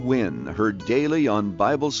Win, heard daily on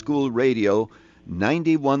Bible School Radio,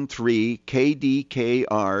 91.3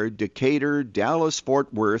 KDKR, Decatur, Dallas,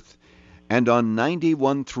 Fort Worth, and on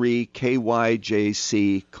 91.3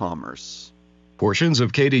 KYJC, Commerce. Portions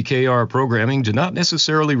of KDKR programming do not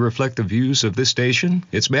necessarily reflect the views of this station,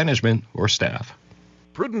 its management, or staff.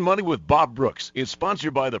 Prudent Money with Bob Brooks is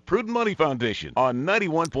sponsored by the Prudent Money Foundation on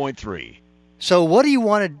 91.3. So what do you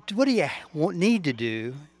need to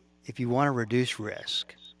do if you want to reduce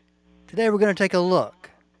risk? Today we're going to take a look.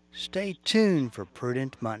 Stay tuned for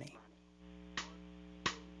Prudent Money.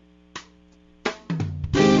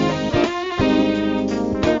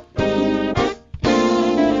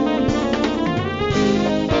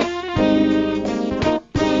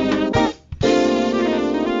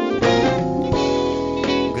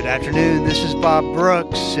 Good afternoon, this is Bob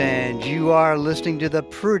Brooks, and you are listening to the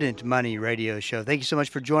Prudent Money Radio Show. Thank you so much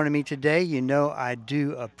for joining me today. You know I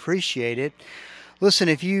do appreciate it. Listen,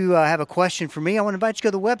 if you have a question for me, I want to invite you to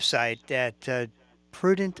go to the website at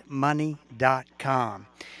prudentmoney.com.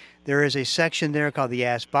 There is a section there called the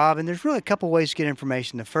Ask Bob, and there's really a couple ways to get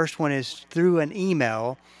information. The first one is through an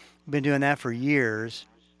email. I've been doing that for years,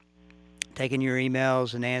 taking your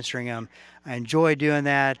emails and answering them. I enjoy doing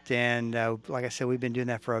that, and like I said, we've been doing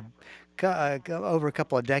that for over a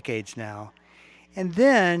couple of decades now. And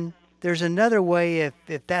then there's another way if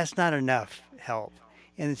that's not enough help.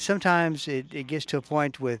 And sometimes it gets to a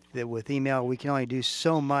point with email, we can only do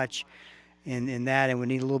so much in that, and we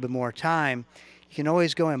need a little bit more time. You can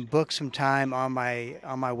always go and book some time on my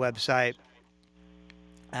website.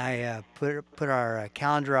 I put our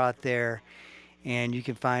calendar out there, and you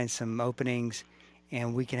can find some openings,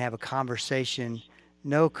 and we can have a conversation.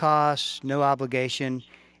 No cost, no obligation.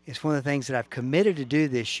 It's one of the things that I've committed to do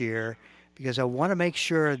this year because I want to make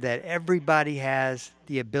sure that everybody has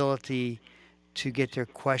the ability to get their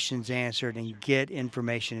questions answered and get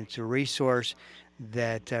information. It's a resource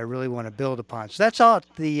that I really want to build upon. So that's all at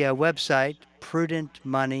the website,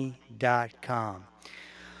 prudentmoney.com.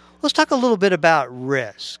 Let's talk a little bit about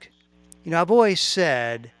risk. You know, I've always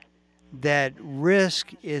said that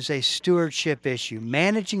risk is a stewardship issue.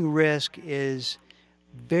 Managing risk is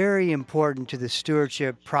very important to the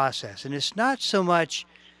stewardship process. And it's not so much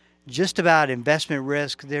just about investment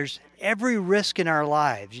risk. There's every risk in our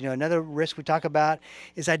lives. You know, another risk we talk about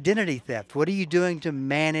is identity theft. What are you doing to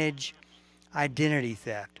manage identity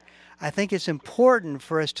theft? I think it's important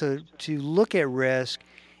for us to look at risk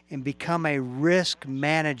and become a risk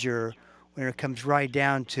manager when it comes right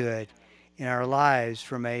down to it in our lives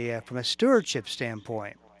from a stewardship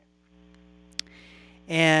standpoint.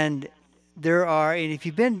 And if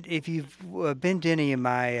you've been to any of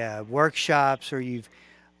my workshops, or you've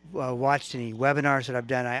watched any webinars that I've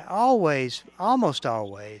done, I almost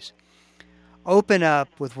always open up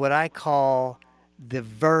with what I call the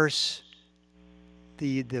verse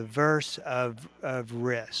of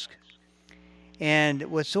risk. And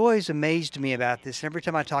what's always amazed me about this, and every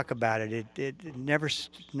time I talk about it, it never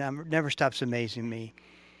stops amazing me,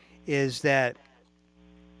 is that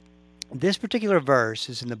this particular verse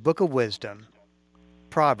is in the book of wisdom,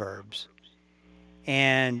 Proverbs,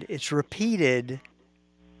 and it's repeated.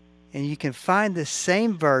 And you can find the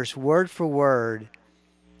same verse, word for word,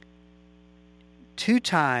 2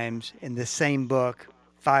 times in the same book,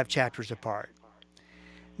 5 chapters apart.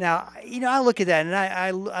 Now, you know, I look at that, and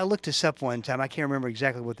I looked this up one time. I can't remember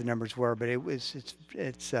exactly what the numbers were, but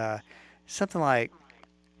it's something like,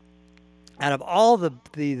 out of all the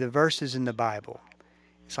verses in the Bible,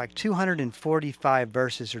 it's like 245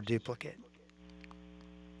 verses are duplicate.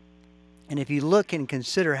 And if you look and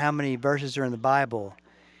consider how many verses are in the Bible,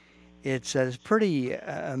 it's a pretty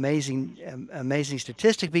amazing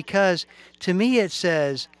statistic, because to me it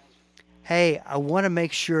says, hey, I want to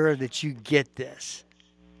make sure that you get this.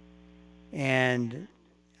 And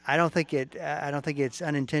I don't think it's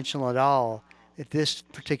unintentional at all that this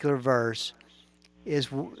particular verse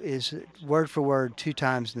is word for word 2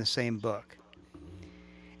 times in the same book.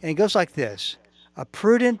 And it goes like this: a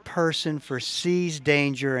prudent person foresees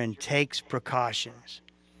danger and takes precautions.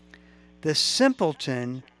 The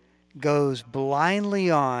simpleton goes blindly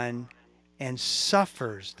on and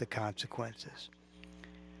suffers the consequences.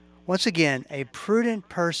 Once again, a prudent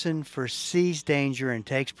person foresees danger and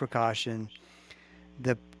takes precaution.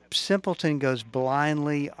 The simpleton goes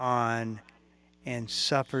blindly on and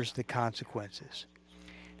suffers the consequences.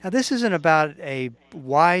 Now, this isn't about a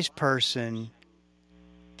wise person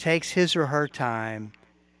takes his or her time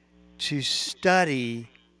to study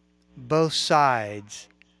both sides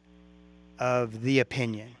of the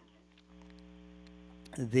opinion.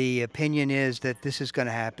 The opinion is that this is going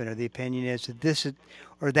to happen, or the opinion is that this is,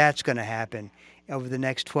 or that's going to happen. over the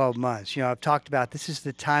next 12 months. I've talked about this is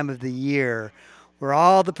the time of the year where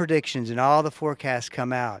all the predictions and all the forecasts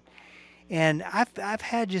come out. And I've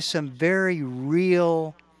had just some very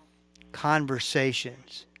real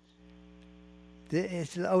conversations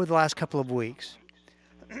over the last couple of weeks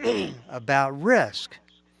about risk,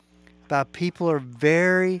 about people are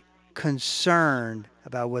very concerned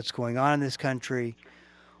about what's going on in this country,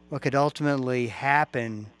 what could ultimately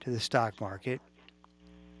happen to the stock market.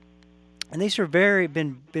 And these are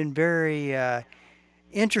been very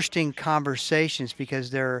interesting conversations because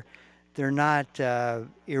they're not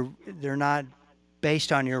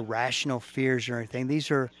based on irrational fears or anything.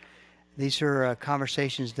 These are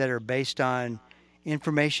conversations that are based on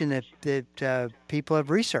information that people have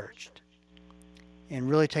researched and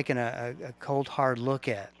really taken a cold, hard look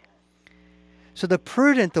at. So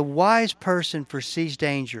the wise person foresees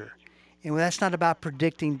danger. And that's not about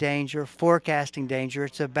predicting danger, forecasting danger.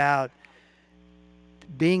 It's about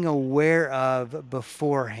being aware of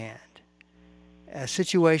beforehand. A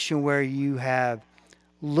situation where you have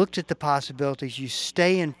looked at the possibilities, you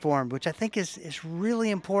stay informed, which I think is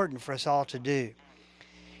really important for us all to do.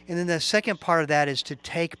 And then the second part of that is to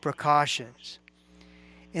take precautions.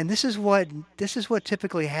 And this is what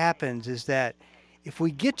typically happens, is that if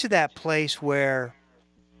we get to that place where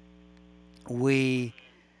we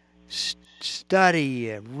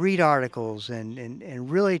study, read articles,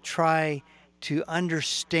 and really try to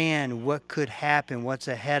understand what could happen, what's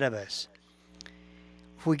ahead of us,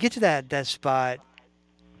 if we get to that spot,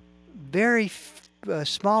 very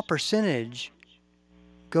small percentage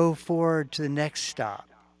go forward to the next stop,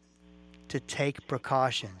 to take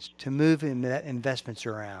precautions, to move investments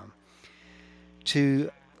around,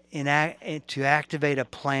 to activate a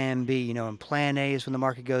plan B. And plan A is when the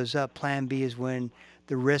market goes up. Plan B is when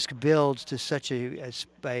the risk builds to such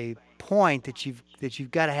a point that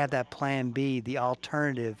you've got to have that plan B, the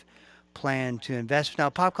alternative plan to invest. Now,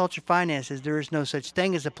 pop culture finance says there is no such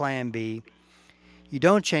thing as a plan B. You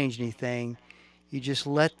don't change anything. You just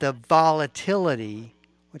let the volatility,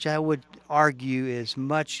 which I would argue is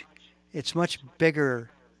much bigger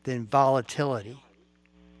than volatility.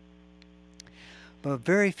 But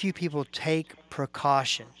very few people take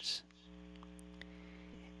precautions.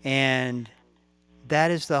 And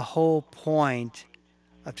that is the whole point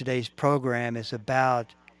of today's program, is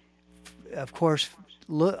about, of course,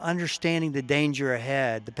 understanding the danger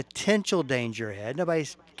ahead, the potential danger ahead. Nobody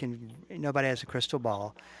has a crystal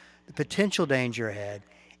ball. The potential danger ahead,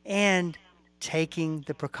 and taking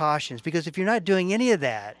the precautions. Because if you're not doing any of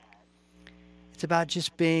that, it's about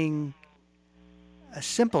just being a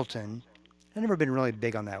simpleton. I've never been really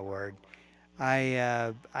big on that word.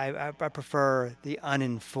 I prefer the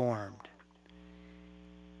uninformed,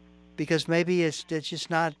 because maybe it's just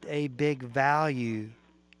not a big value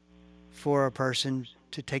for a person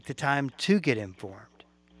to take the time to get informed.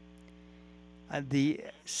 The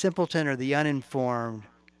simpleton or the uninformed,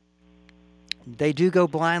 they do go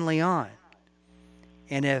blindly on.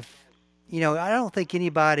 And I don't think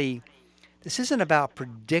anybody, this isn't about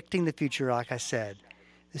predicting the future, like I said.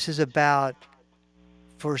 This is about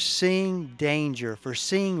foreseeing danger,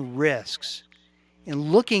 foreseeing risks,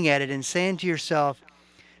 and looking at it and saying to yourself,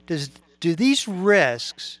 do these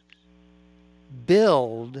risks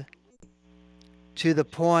build to the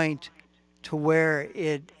point to where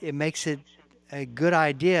it makes it a good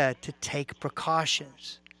idea to take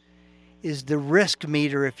precautions? Is the risk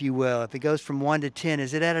meter, if you will, if it goes from 1 to 10,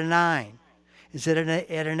 is it at a 9? Is it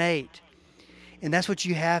at an 8? And that's what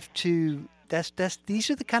you have to. These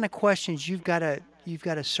are the kind of questions you've got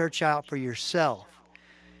to search out for yourself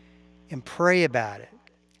and pray about it.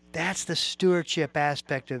 That's the stewardship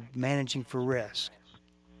aspect of managing for risk.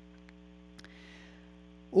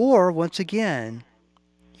 Or once again,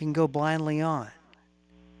 you can go blindly on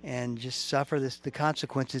and just suffer the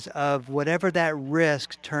consequences of whatever that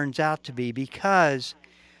risk turns out to be, because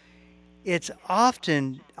it's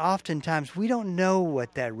oftentimes we don't know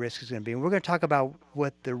what that risk is going to be. And we're going to talk about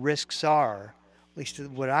what the risks are, at least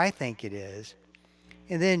what I think it is.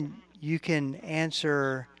 And then you can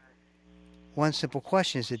answer one simple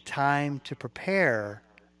question: is it time to prepare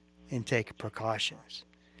and take precautions?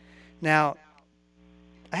 Now,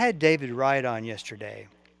 I had David Wright on yesterday,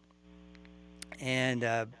 and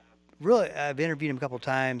really I've interviewed him a couple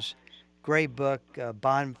times. Great book,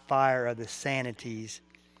 Bonfire of the Sanities.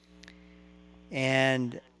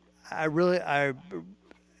 And I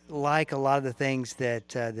like a lot of the things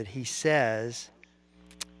that he says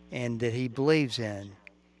and that he believes in.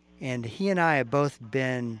 And he and I have both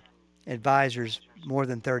been advisors more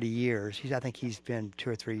than 30 years. I think he's been 2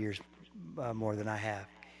 or 3 years more than I have.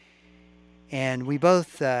 And we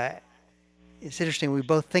both it's interesting. We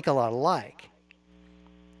both think a lot alike,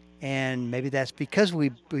 and maybe that's because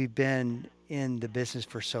we've been in the business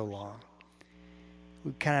for so long.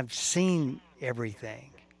 We've kind of seen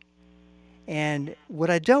everything. And what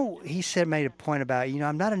I don't, he said, made a point about,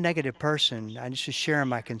 I'm not a negative person. I'm just sharing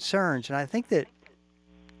my concerns. And I think that,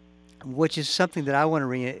 which is something that I want to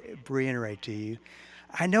reiterate to you,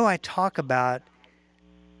 I know I talk about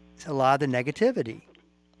a lot of the negativity.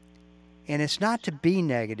 And it's not to be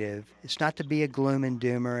negative. It's not to be a gloom and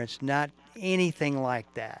doomer. It's not anything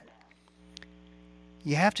like that.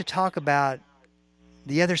 You have to talk about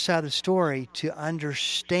the other side of the story to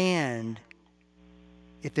understand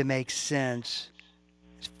if it makes sense.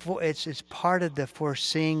 It's part of the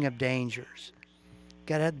foreseeing of dangers.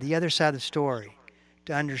 Got the other side of the story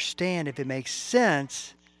to understand if it makes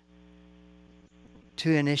sense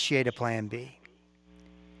to initiate a plan B.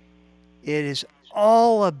 It is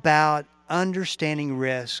all about understanding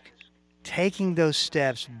risk, taking those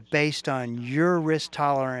steps based on your risk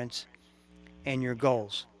tolerance and your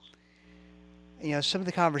goals. Some of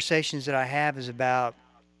the conversations that I have is about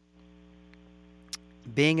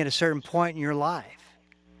being at a certain point in your life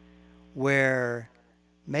where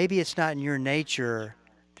maybe it's not in your nature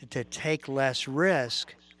to take less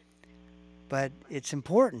risk, but it's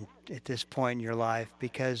important at this point in your life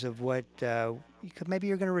because of what maybe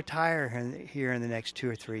you're going to retire here in the next 2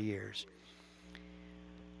 or 3 years.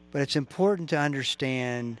 But it's important to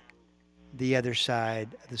understand the other side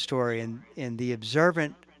of the story, and the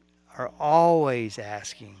observant are always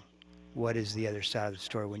asking, what is the other side of the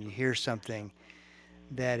story when you hear something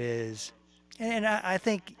that is, and I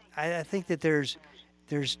think that there's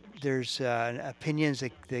opinions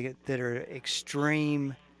that are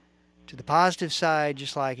extreme to the positive side,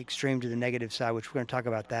 just like extreme to the negative side, which we're going to talk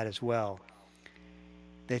about that as well,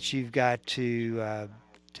 that you've got to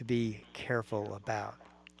be careful about.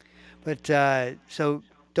 But so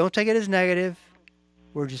don't take it as negative.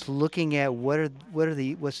 We're just looking at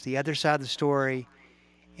what's the other side of the story,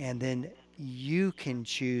 and then you can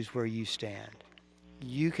choose where you stand.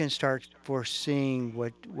 You can start foreseeing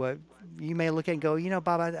what you may look at and go,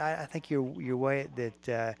 Bob, I think you're way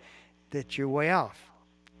that you're way off.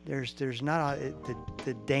 There's not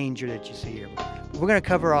the danger that you see here. We're going to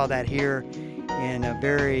cover all that here in a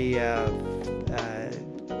very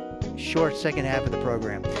short second half of the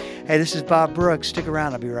program. Hey, this is Bob Brooks. Stick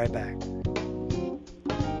around. I'll be right back.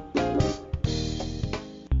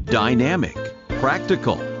 Dynamic,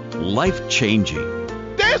 practical,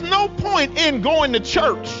 life-changing. There's no point in going to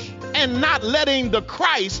church and not letting the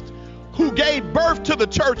Christ who gave birth to the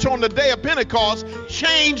church on the day of Pentecost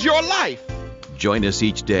change your life. Join us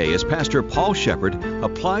each day as Pastor Paul Shepherd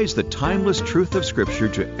applies the timeless truth of Scripture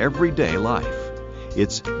to everyday life.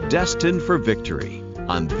 It's Destined for Victory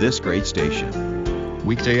on this great station.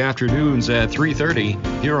 Weekday afternoons at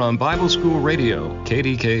 3:30 here on Bible School Radio,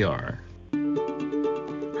 KDKR.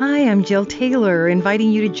 Hi, I'm Jill Taylor,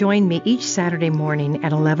 inviting you to join me each Saturday morning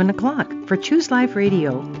at 11 o'clock for Choose Life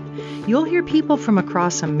Radio. You'll hear people from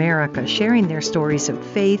across America sharing their stories of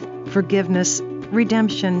faith, forgiveness,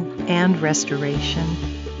 redemption, and restoration.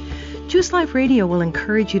 Choose Life Radio will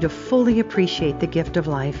encourage you to fully appreciate the gift of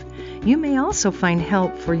life. You may also find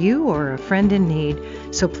help for you or a friend in need.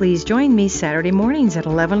 So please join me Saturday mornings at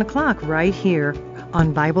 11 o'clock right here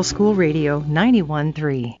on Bible School Radio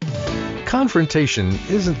 91.3. Confrontation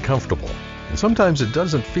isn't comfortable, and sometimes it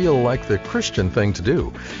doesn't feel like the Christian thing to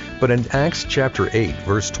do. But in Acts chapter 8,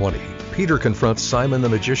 verse 20, Peter confronts Simon the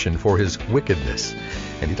magician for his wickedness,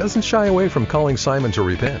 and he doesn't shy away from calling Simon to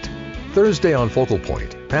repent. Thursday on Focal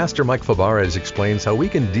Point, Pastor Mike Fabarez explains how we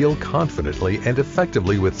can deal confidently and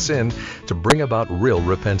effectively with sin to bring about real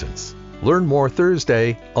repentance. Learn more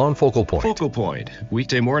Thursday on Focal Point. Focal Point,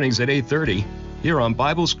 weekday mornings at 8:30 here on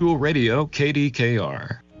Bible School Radio,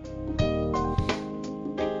 KDKR.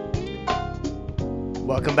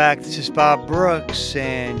 Welcome back. This is Bob Brooks,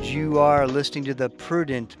 and you are listening to the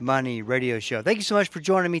Prudent Money Radio Show. Thank you so much for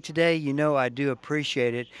joining me today. I do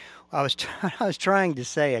appreciate it. I was trying to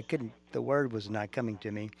say, I couldn't. The word was not coming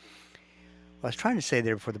to me. I was trying to say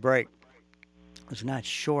there before the break. It was not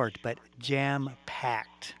short, but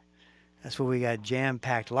jam-packed. That's what we got,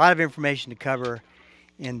 jam-packed. A lot of information to cover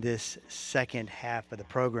in this second half of the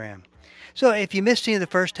program. So if you missed any of the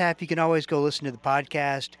first half, you can always go listen to the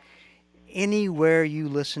podcast. Anywhere you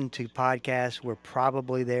listen to podcasts, we're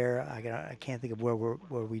probably there. I can't think of where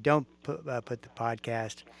we don't put the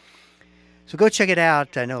podcast. So go check it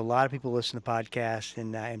out. I know a lot of people listen to podcasts,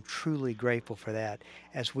 and I am truly grateful for that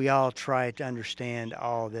as we all try to understand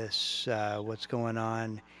all this, what's going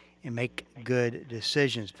on, and make good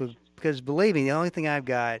decisions. Because believe me, the only thing I've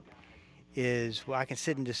got is, well, I can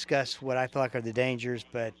sit and discuss what I feel like are the dangers,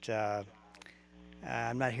 but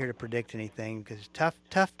I'm not here to predict anything because it's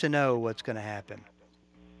tough to know what's going to happen.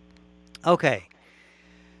 Okay,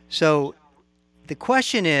 so the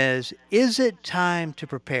question is it time to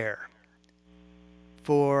prepare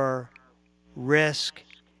for risk?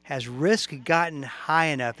 Has risk gotten high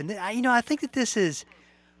enough? And I think that this is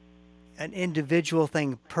an individual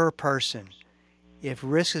thing per person. If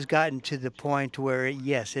risk has gotten to the point to where,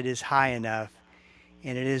 yes, it is high enough,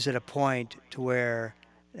 and it is at a point to where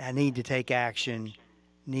I need to take action,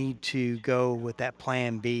 need to go with that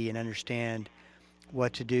plan B and understand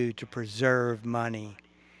what to do to preserve money.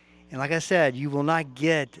 And like I said, you will not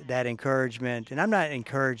get that encouragement, and I'm not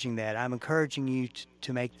encouraging that. I'm encouraging you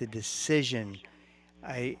to make the decision,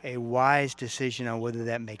 a wise decision on whether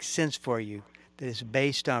that makes sense for you, that is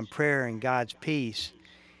based on prayer and God's peace,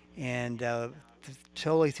 and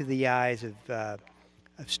totally through the eyes of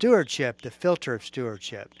stewardship, the filter of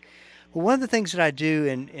stewardship. Well, one of the things that I do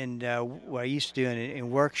in what I used to do in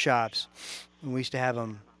workshops, when we used to have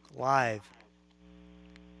them live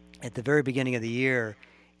at the very beginning of the year,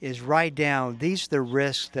 is write down, these are the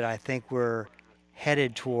risks that I think we're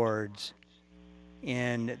headed towards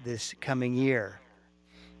in this coming year.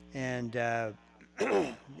 And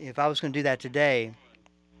if I was going to do that today,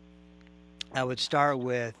 I would start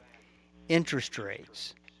with interest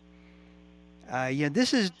rates.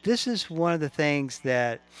 This is one of the things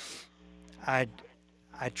that I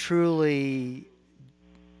truly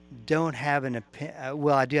don't have an opinion.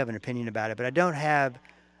 Well, I do have an opinion about it, but I don't have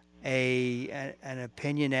an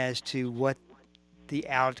opinion as to what the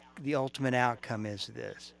ultimate outcome is of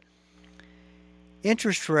this.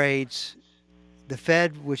 Interest rates, the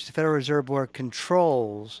Fed, which the Federal Reserve Board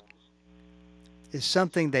controls, is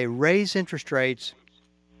something they raise interest rates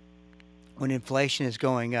when inflation is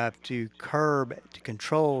going up to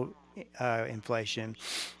control inflation,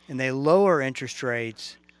 and they lower interest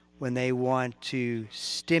rates when they want to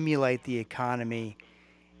stimulate the economy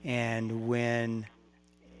and when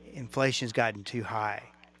inflation has gotten too high.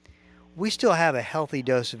 We still have a healthy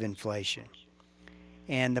dose of inflation.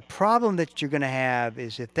 And the problem that you're going to have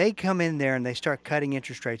is if they come in there and they start cutting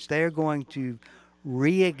interest rates, they are going to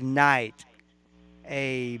reignite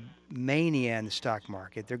a mania in the stock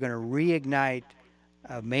market. They're going to reignite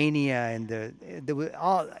a mania in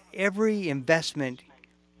every investment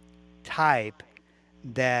type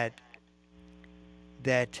that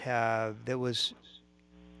was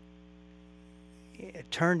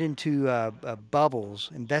turned into bubbles,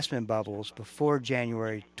 investment bubbles, before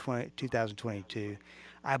January 2022.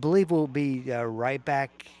 I believe we'll be right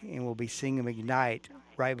back, and we'll be seeing them ignite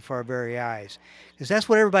right before our very eyes. Because that's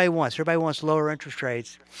what everybody wants. Everybody wants lower interest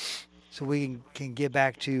rates so we can get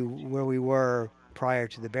back to where we were prior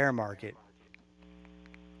to the bear market.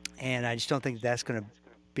 And I just don't think that's going to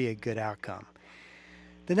be a good outcome.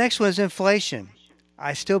 The next one is inflation.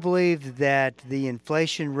 I still believe that the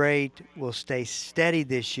inflation rate will stay steady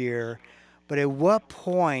this year, but at what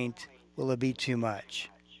point will it be too much?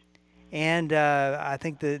 And I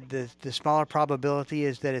think the smaller probability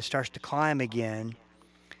is that it starts to climb again.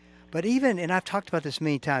 But and I've talked about this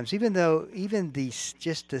many times, even the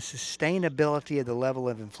sustainability of the level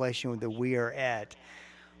of inflation that we are at,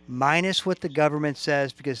 minus what the government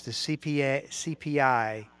says, because the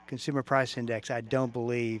CPI, Consumer Price Index, I don't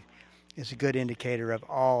believe is a good indicator of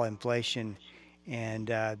all inflation, and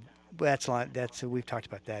we've talked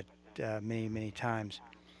about that many times.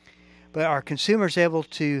 But are consumers able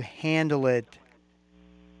to handle it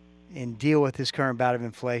and deal with this current bout of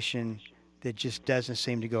inflation that just doesn't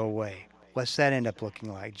seem to go away? What's that end up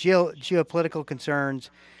looking like? Geopolitical concerns.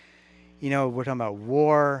 We're talking about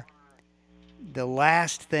war. The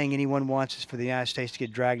last thing anyone wants is for the United States to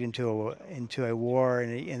get dragged into a war,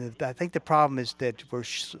 and I think the problem is that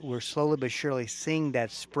we're slowly but surely seeing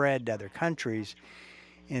that spread to other countries,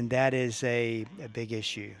 and that is a big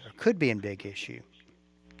issue, or could be a big issue.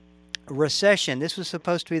 Recession. This was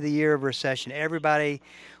supposed to be the year of recession. Everybody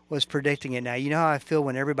was predicting it. Now, you know how I feel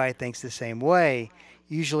when everybody thinks the same way.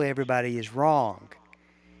 Usually everybody is wrong.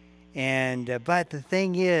 And but the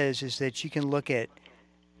thing is that you can look at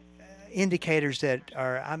indicators that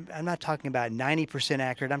are, I'm not talking about 90%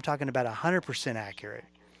 accurate, I'm talking about 100% accurate.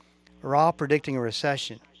 We're all predicting a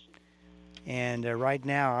recession. And right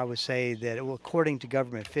now I would say that, according to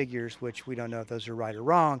government figures, which we don't know if those are right or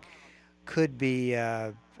wrong, could be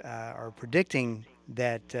are predicting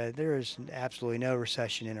that there is absolutely no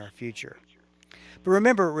recession in our future. But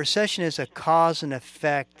remember, recession is a cause and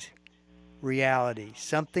effect reality.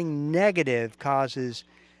 Something negative causes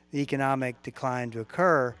the economic decline to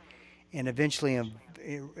occur and eventually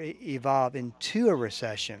evolve into a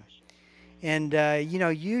recession. And,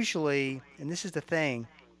 usually, and this is the thing,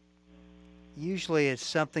 usually it's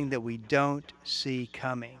something that we don't see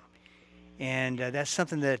coming. And that's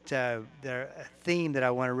something that, a theme that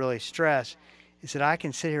I want to really stress is that I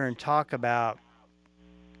can sit here and talk about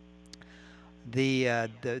the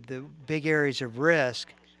big areas of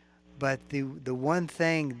risk, but the one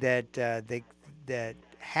thing that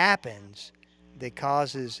happens that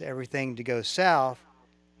causes everything to go south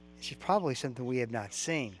is probably something we have not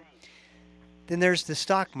seen. Then there's the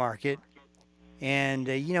stock market, and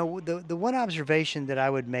the one observation that I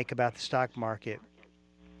would make about the stock market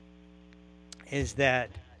is that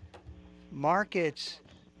markets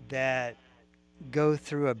that go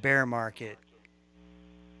through a bear market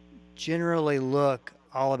generally look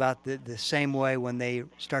all about the same way when they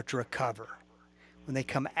start to recover, when they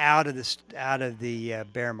come out of the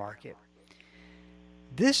bear market.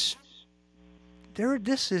 This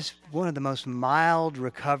is one of the most mild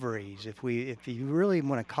recoveries, if you really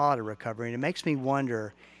want to call it a recovery, and it makes me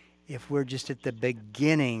wonder if we're just at the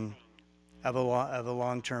beginning of a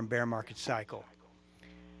long-term bear market cycle.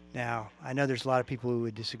 Now, I know there's a lot of people who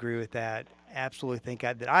would disagree with that. Absolutely think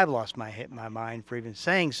that I've lost my mind for even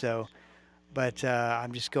saying so, but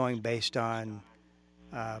I'm just going based on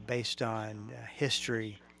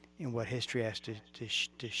history and what history has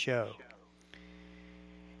to show.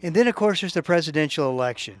 And then, of course, there's the presidential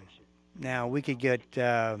election. Now, we can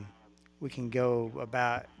go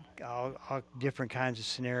about all different kinds of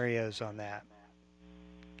scenarios on that,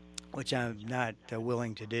 which I'm not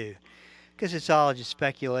willing to do, because it's all just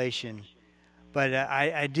speculation. But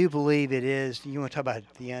I do believe it is. You want to talk about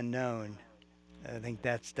the unknown? I think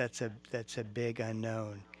that's a big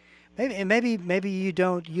unknown. Maybe you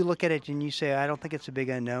don't. You look at it and you say, I don't think it's a big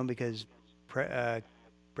unknown because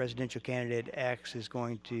presidential candidate X is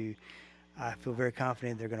going to. I feel very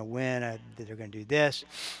confident they're going to win. That they're going to do this,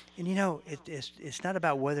 and it's not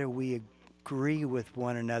about whether we agree with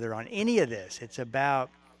one another on any of this. It's about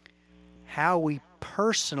how we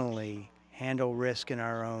personally handle risk in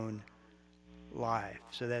our own life.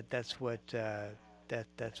 So that's what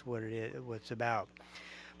that's what it is. What it's about.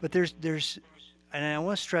 But there's and I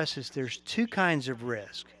want to stress this. There's two kinds of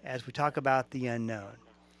risk as we talk about the unknown.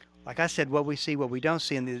 Like I said, what we see, what we don't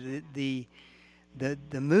see, and the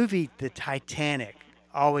movie The Titanic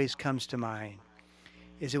always comes to mind.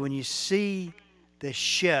 Is that when you see the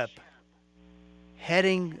ship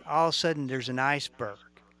heading, all of a sudden there's an iceberg,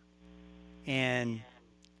 and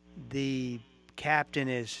the captain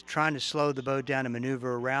is trying to slow the boat down and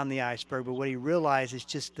maneuver around the iceberg, but what he realizes is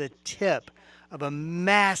just the tip of a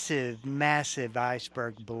massive, massive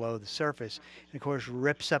iceberg below the surface, and of course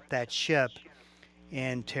rips up that ship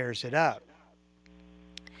and tears it up.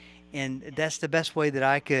 And that's the best way that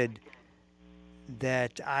I could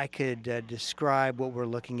describe what we're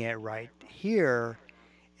looking at right here,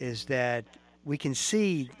 is that we can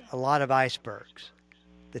see a lot of icebergs,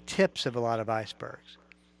 the tips of a lot of icebergs,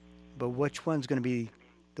 but which one's going to be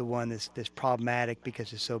the one that's problematic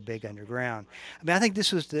because it's so big underground? I mean, I think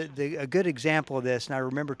this was a good example of this, and I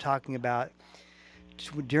remember talking about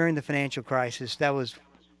during the financial crisis. That was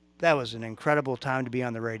an incredible time to be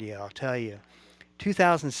on the radio, I'll tell you.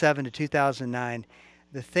 2007 to 2009,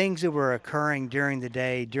 the things that were occurring during the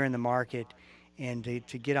day, during the market, and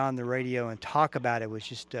to get on the radio and talk about it was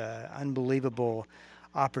just an unbelievable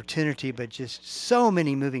opportunity, but just so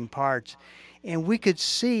many moving parts. And we could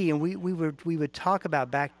see, and we would talk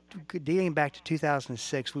about dating back to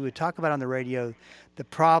 2006, we would talk about on the radio the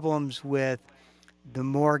problems with the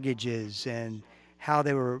mortgages and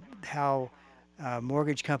how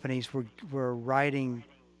mortgage companies were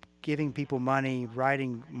giving people money,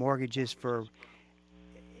 writing mortgages for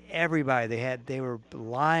everybody. They were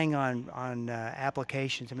relying on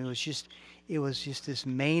applications. I mean, it was just this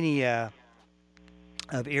mania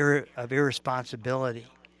of irresponsibility.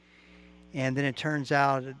 And then it turns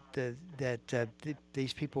out that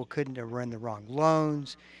these people couldn't have run the wrong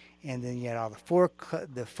loans, and then you had all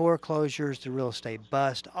the foreclosures, the real estate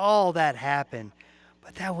bust, all that happened.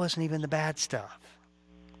 But that wasn't even the bad stuff.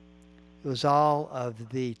 It was all of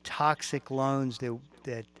the toxic loans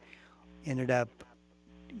that ended up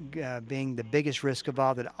being the biggest risk of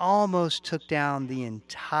all, that almost took down the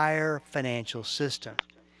entire financial system.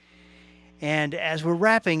 And as we're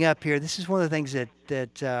wrapping up here, this is one of the things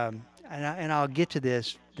and I'll get to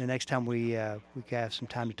this the next time we have some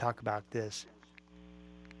time to talk about this.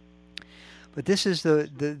 But this is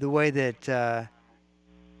the way that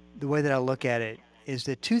I look at it, is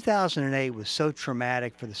that 2008 was so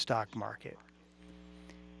traumatic for the stock market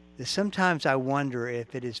that sometimes I wonder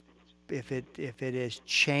if it has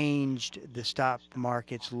changed the stock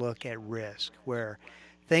market's look at risk, where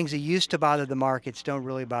things that used to bother the markets don't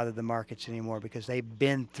really bother the markets anymore because they've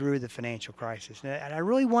been through the financial crisis. And I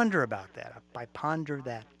really wonder about that. I ponder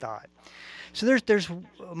that thought. So there's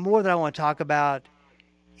more that I want to talk about,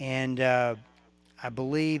 and I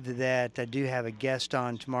believe that I do have a guest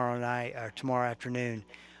on tomorrow night or tomorrow afternoon.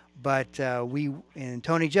 But we and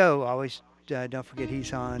Tony Joe always don't forget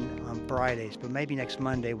he's on Fridays. But maybe next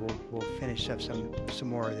Monday we'll finish up some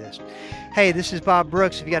more of this. Hey, this is Bob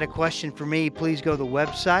Brooks. If you got a question for me, please go to the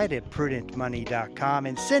website at prudentmoney.com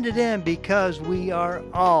and send it in because we are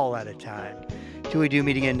all out of time. Till we do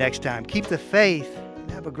meet again next time. Keep the faith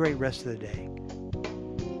and have a great rest of the day.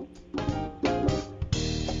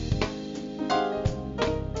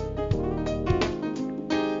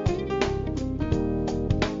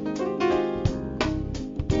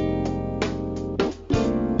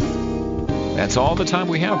 That's all the time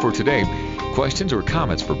we have for today. Questions or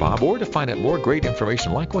comments for Bob, or to find out more great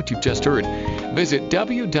information like what you've just heard, visit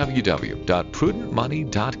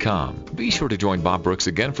www.prudentmoney.com. Be sure to join Bob Brooks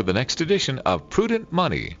again for the next edition of Prudent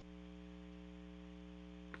Money.